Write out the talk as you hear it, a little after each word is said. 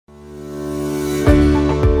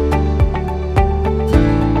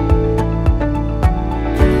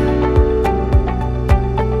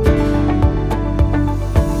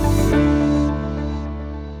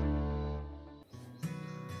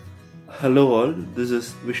Hello all, this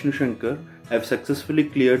is Vishnu Sankar. I have successfully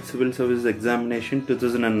cleared Civil Services Examination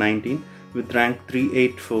 2019 with rank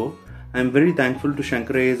 384. I am very thankful to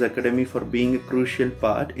Shankar IAS Academy for being a crucial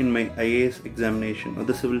part in my IAS examination or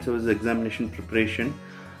the Civil Services Examination preparation.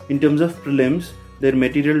 In terms of prelims, their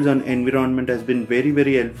materials on environment has been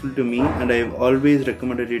very helpful to me, and I have always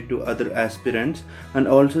recommended it to other aspirants, and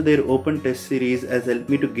also their open test series has helped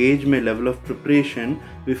me to gauge my level of preparation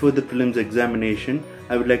before the prelims examination.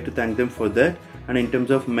 I would like to thank them for that. And in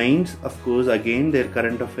terms of mains, of course, again their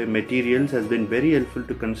current affair materials has been very helpful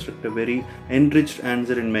to construct a very enriched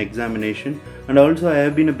answer in my examination. And also I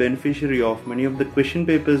have been a beneficiary of many of the question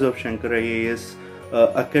papers of Shankar IAS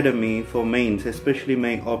Academy for mains, especially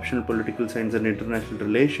my optional political science and international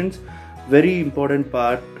relations. Very important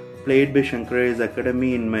part played by Shankar IAS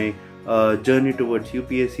Academy in my journey towards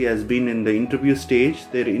UPSC has been in the interview stage.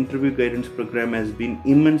 Their interview guidance program has been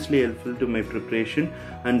immensely helpful to my preparation,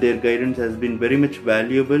 and their guidance has been very much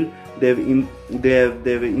valuable. They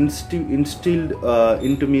have instilled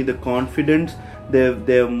into me the confidence.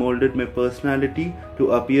 They have molded my personality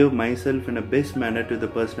to appear myself in a best manner to the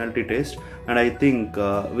personality test, and I think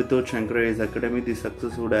without Shankar IAS Academy the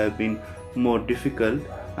success would have been more difficult,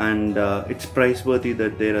 and it's praiseworthy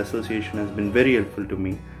that their association has been very helpful to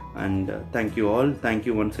me. And thank you all. Thank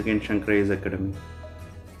you once again, Shankar IAS Academy.